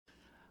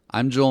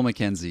I'm Joel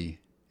McKenzie,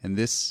 and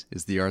this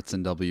is the Arts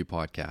and W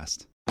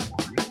podcast.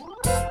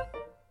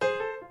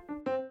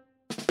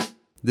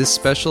 This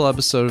special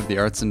episode of the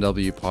Arts and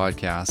W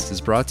podcast is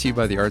brought to you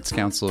by the Arts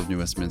Council of New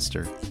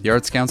Westminster. The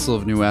Arts Council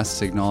of New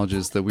West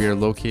acknowledges that we are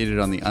located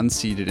on the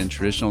unceded and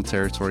traditional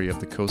territory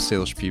of the Coast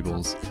Salish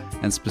peoples,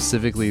 and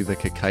specifically the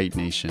Kakite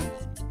Nation.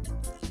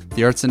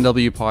 The Arts and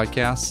W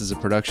podcast is a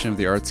production of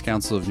the Arts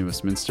Council of New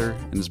Westminster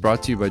and is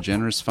brought to you by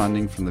generous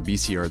funding from the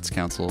BC Arts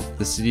Council,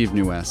 the City of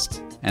New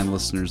West, and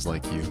listeners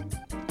like you.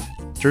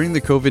 During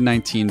the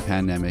COVID-19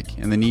 pandemic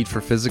and the need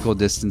for physical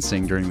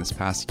distancing during this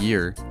past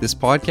year, this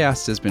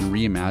podcast has been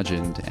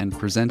reimagined and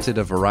presented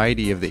a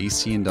variety of the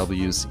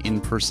ACNW's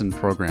in-person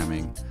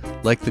programming,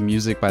 like the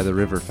Music by the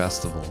River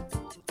Festival.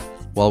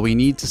 While we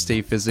need to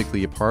stay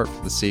physically apart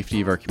for the safety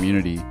of our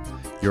community,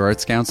 your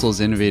Arts Council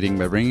is innovating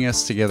by bringing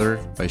us together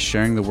by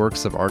sharing the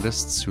works of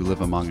artists who live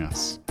among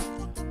us.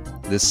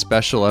 This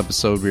special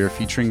episode, we are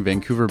featuring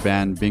Vancouver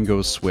band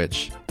Bingo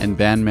Switch and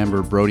band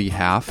member Brody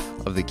Half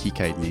of the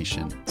Kakite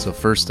Nation. So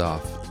first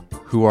off,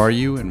 who are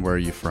you and where are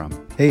you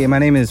from? Hey, my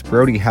name is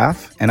Brody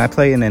Half, and I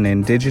play in an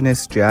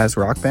Indigenous jazz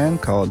rock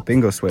band called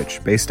Bingo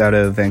Switch, based out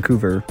of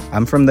Vancouver.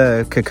 I'm from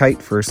the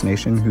Kakite First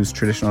Nation, whose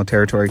traditional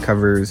territory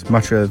covers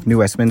much of New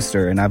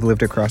Westminster, and I've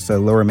lived across the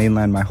Lower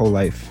Mainland my whole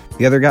life.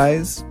 The other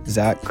guys,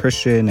 Zach,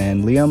 Christian,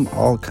 and Liam,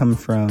 all come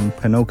from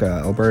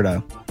Ponoka,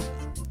 Alberta.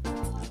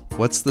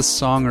 What's the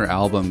song or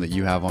album that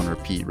you have on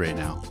repeat right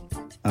now?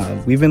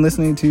 We've been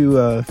listening to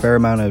a fair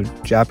amount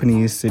of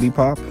Japanese city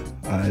pop,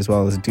 as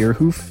well as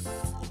Deerhoof.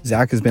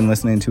 Zach has been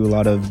listening to a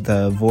lot of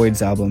the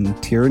Void's album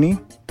Tyranny,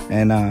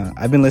 and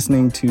I've been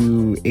listening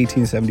to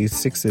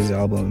 1876's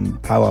album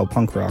Powwow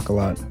Punk Rock a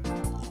lot.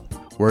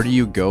 Where do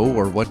you go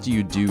or what do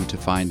you do to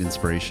find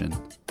inspiration?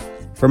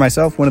 For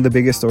myself, one of the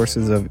biggest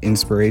sources of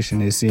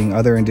inspiration is seeing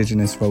other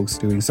Indigenous folks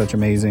doing such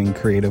amazing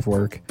creative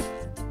work.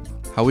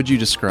 How would you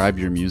describe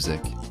your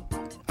music?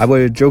 I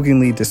would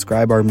jokingly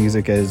describe our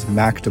music as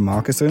Mac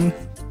DeMoccasin.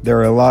 There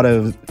are a lot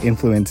of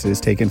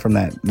influences taken from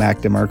that Mac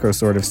DeMarco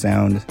sort of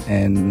sound,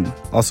 and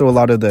also a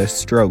lot of the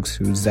Strokes,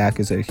 who Zach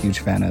is a huge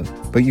fan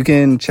of. But you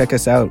can check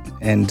us out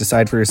and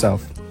decide for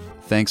yourself.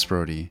 Thanks,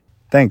 Brody.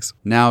 Thanks.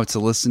 Now to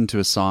listen to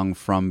a song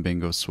from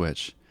Bingo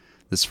Switch.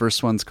 This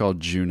first one's called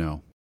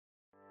Juno.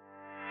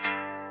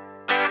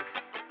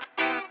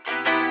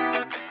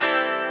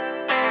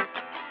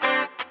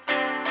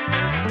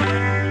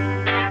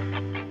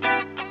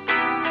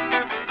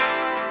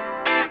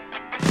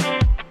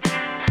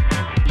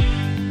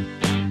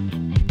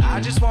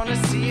 I just wanna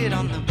see it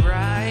on the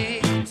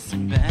bright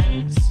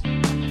bends,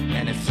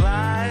 and it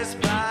flies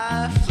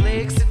by,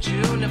 flakes of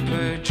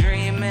juniper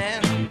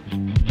dreaming.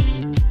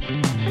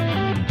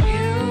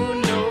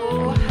 You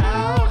know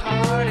how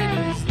hard it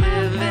is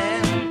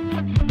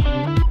living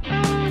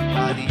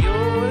by the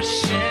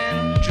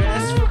ocean,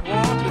 dressed for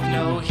warmth with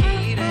no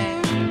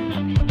heating.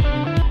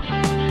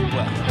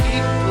 Well,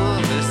 people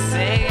are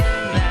saying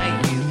that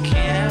you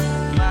can't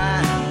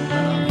find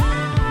love,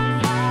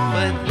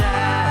 but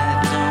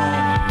that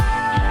don't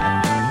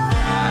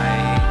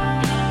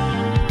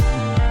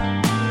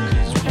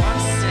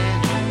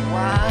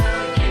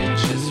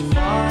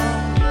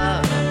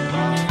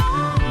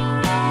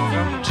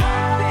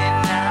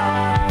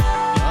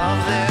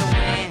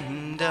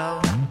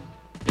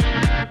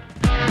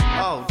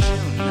Oh,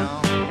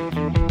 Juno.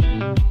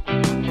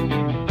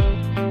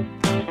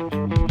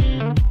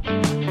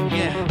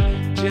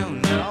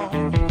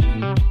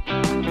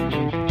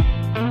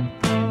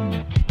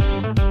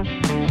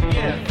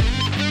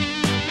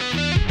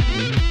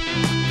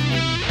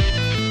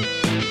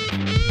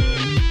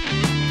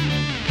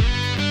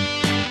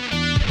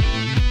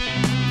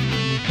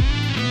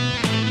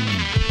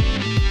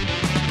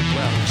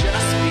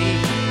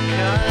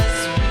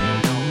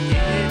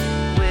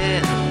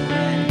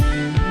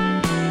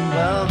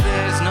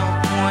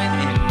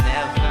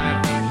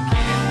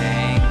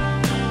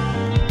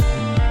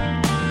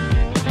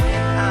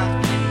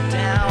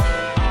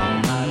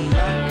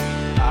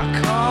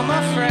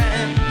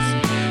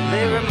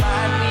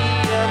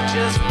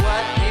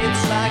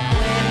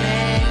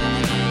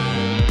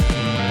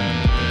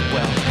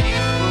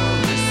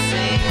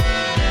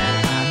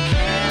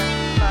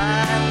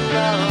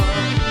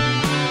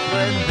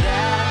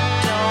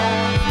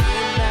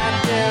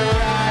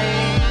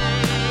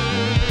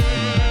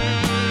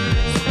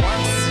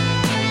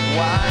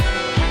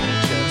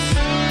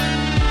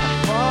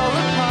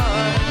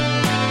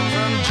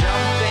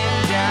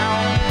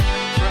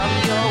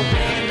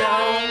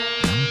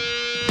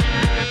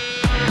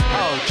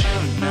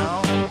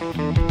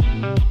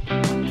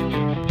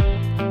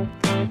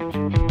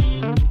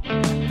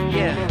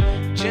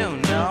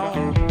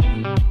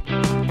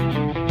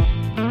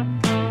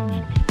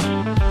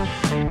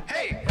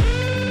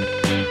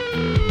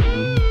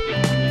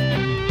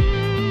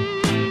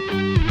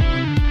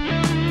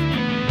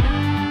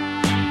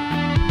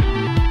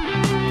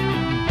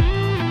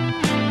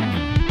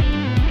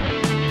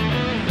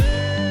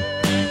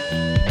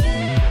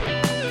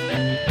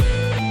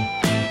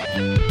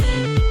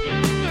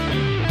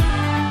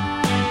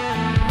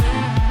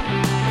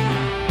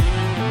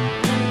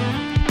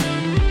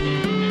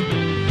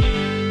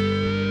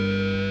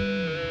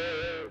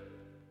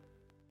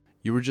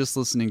 were just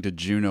listening to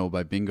Juno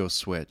by Bingo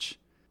Switch.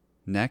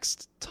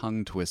 Next,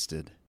 Tongue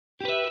Twisted.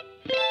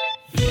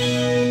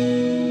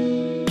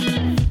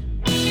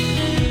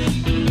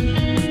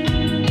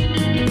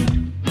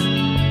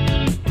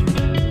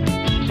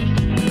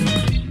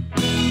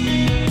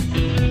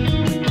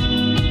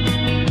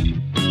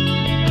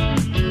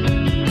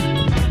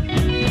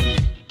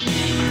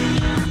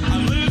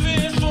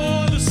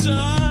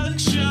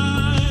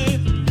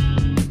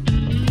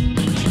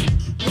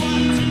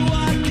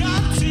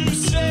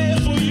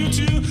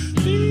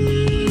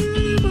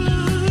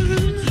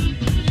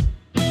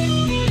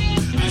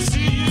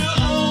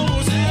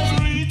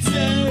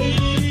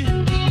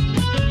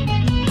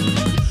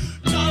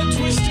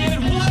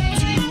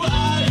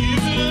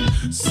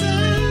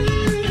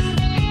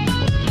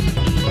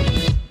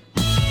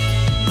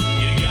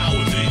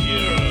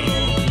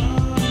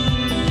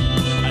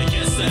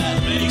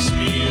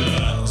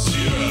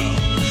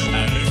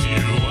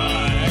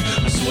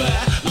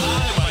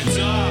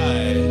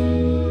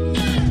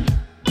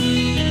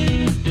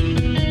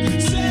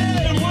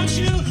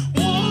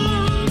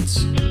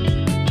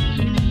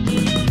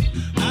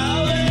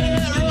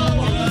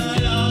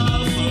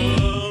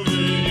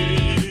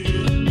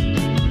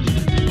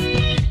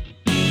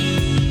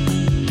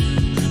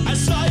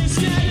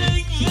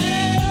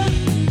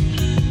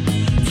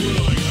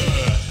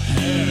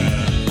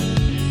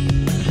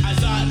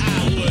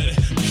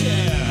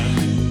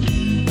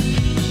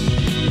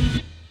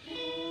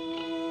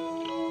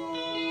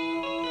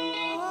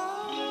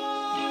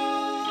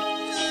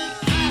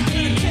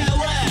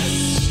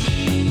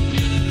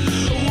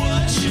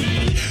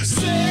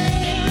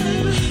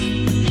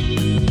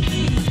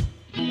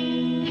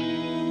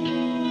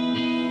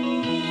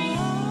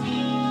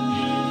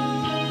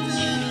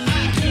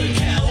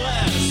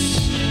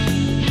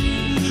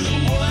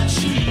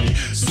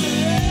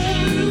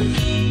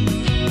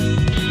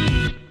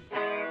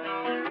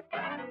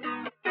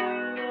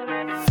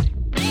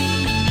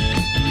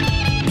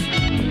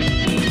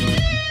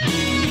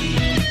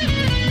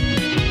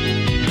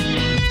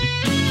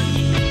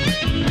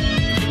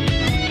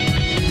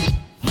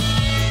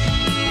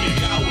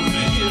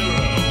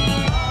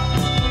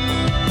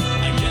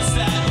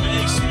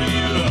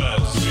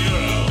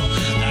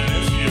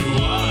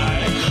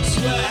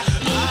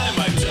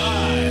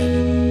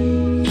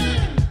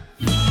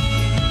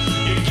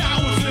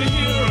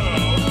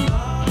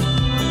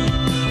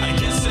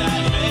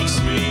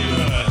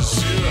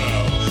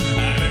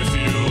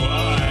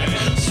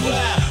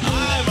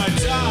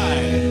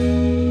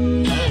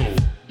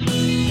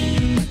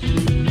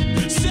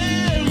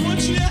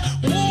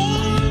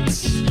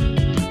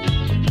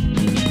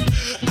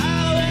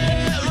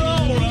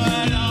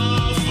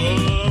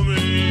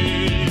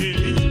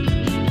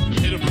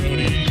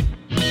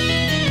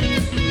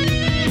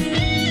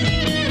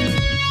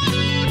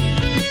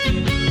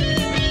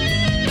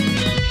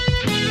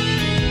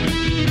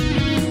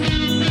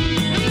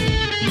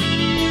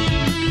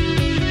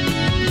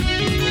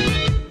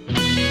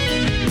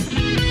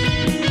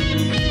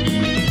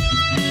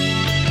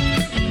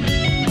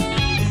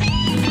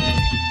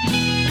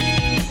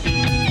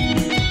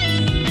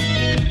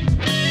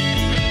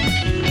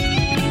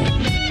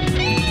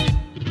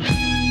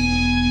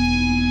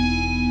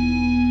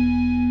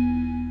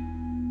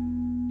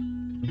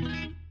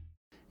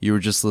 You were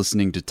just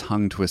listening to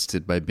Tongue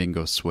Twisted by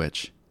Bingo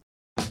Switch.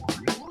 We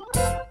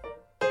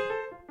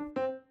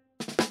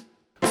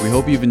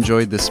hope you've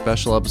enjoyed this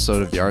special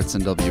episode of the Arts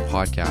NW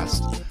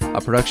podcast,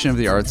 a production of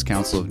the Arts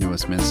Council of New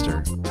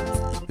Westminster.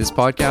 This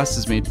podcast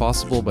is made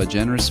possible by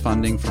generous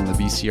funding from the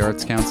BC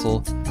Arts Council,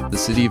 the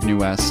City of New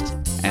West,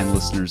 and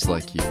listeners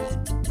like you.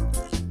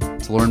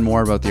 To learn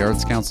more about the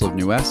Arts Council of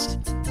New West,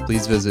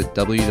 please visit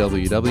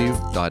www.acnw.ca.